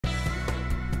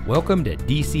Welcome to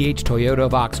DCH Toyota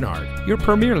of Oxnard, your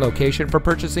premier location for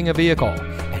purchasing a vehicle.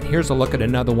 And here's a look at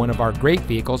another one of our great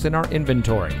vehicles in our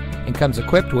inventory, and comes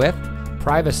equipped with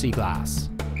privacy glass,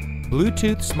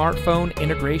 Bluetooth smartphone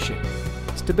integration,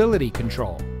 stability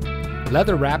control,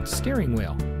 leather-wrapped steering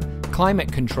wheel,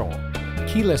 climate control,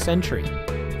 keyless entry,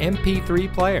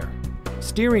 MP3 player,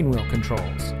 steering wheel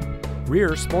controls,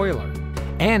 rear spoiler,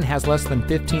 and has less than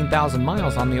 15,000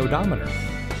 miles on the odometer.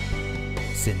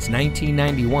 Since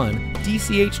 1991,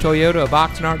 DCH Toyota of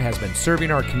Oxnard has been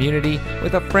serving our community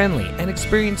with a friendly and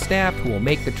experienced staff who will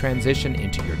make the transition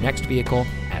into your next vehicle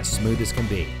as smooth as can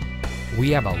be. We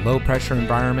have a low-pressure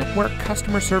environment where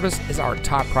customer service is our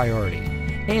top priority,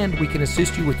 and we can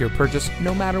assist you with your purchase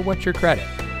no matter what your credit.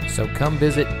 So come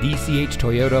visit DCH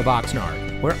Toyota of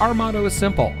Oxnard, where our motto is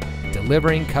simple: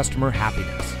 delivering customer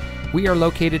happiness. We are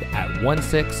located at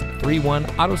 1631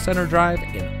 Auto Center Drive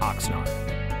in Oxnard.